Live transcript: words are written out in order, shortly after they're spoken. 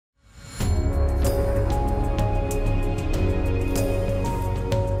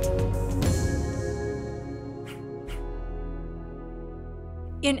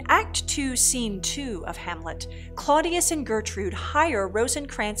In Act 2, Scene 2 of Hamlet, Claudius and Gertrude hire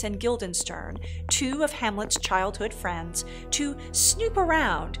Rosencrantz and Guildenstern, two of Hamlet's childhood friends, to snoop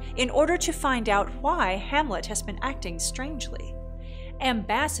around in order to find out why Hamlet has been acting strangely.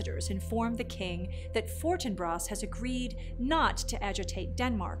 Ambassadors inform the king that Fortinbras has agreed not to agitate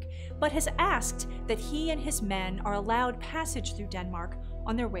Denmark, but has asked that he and his men are allowed passage through Denmark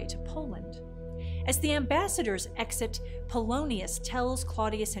on their way to Poland. As the ambassadors exit, Polonius tells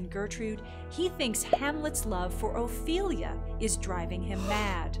Claudius and Gertrude he thinks Hamlet's love for Ophelia is driving him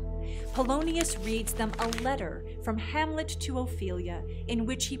mad. Polonius reads them a letter from Hamlet to Ophelia in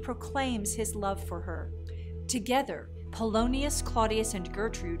which he proclaims his love for her. Together, Polonius, Claudius, and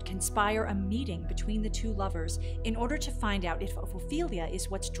Gertrude conspire a meeting between the two lovers in order to find out if Ophelia is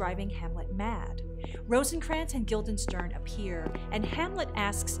what's driving Hamlet mad. Rosencrantz and Guildenstern appear, and Hamlet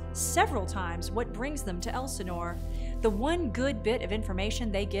asks several times what brings them to Elsinore. The one good bit of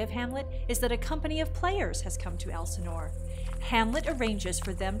information they give Hamlet is that a company of players has come to Elsinore. Hamlet arranges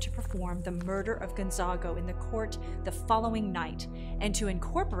for them to perform the murder of Gonzago in the court the following night, and to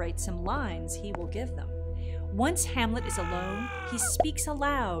incorporate some lines he will give them. Once Hamlet is alone, he speaks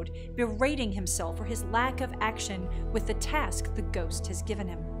aloud, berating himself for his lack of action with the task the ghost has given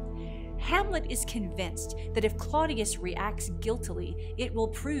him. Hamlet is convinced that if Claudius reacts guiltily, it will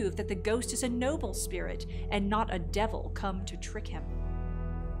prove that the ghost is a noble spirit and not a devil come to trick him.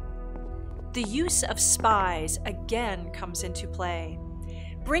 The use of spies again comes into play.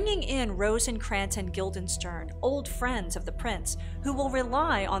 Bringing in Rosencrantz and Guildenstern, old friends of the prince, who will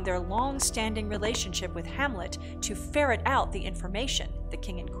rely on their long-standing relationship with Hamlet to ferret out the information the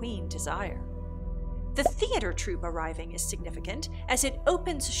king and queen desire. The theater troupe arriving is significant, as it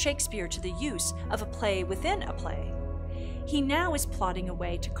opens Shakespeare to the use of a play within a play. He now is plotting a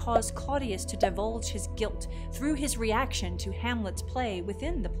way to cause Claudius to divulge his guilt through his reaction to Hamlet's play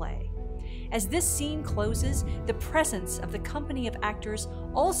within the play. As this scene closes, the presence of the company of actors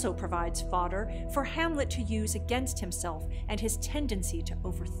also provides fodder for Hamlet to use against himself and his tendency to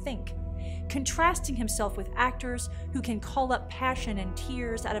overthink. Contrasting himself with actors who can call up passion and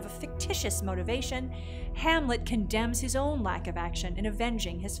tears out of a fictitious motivation, Hamlet condemns his own lack of action in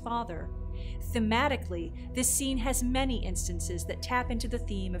avenging his father. Thematically, this scene has many instances that tap into the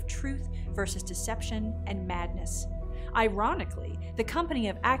theme of truth versus deception and madness. Ironically, the company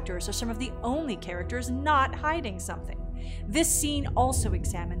of actors are some of the only characters not hiding something. This scene also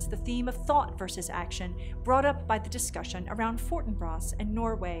examines the theme of thought versus action brought up by the discussion around Fortinbras and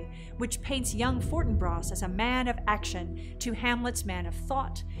Norway, which paints young Fortinbras as a man of action to Hamlet's man of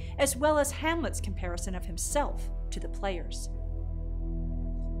thought, as well as Hamlet's comparison of himself to the players.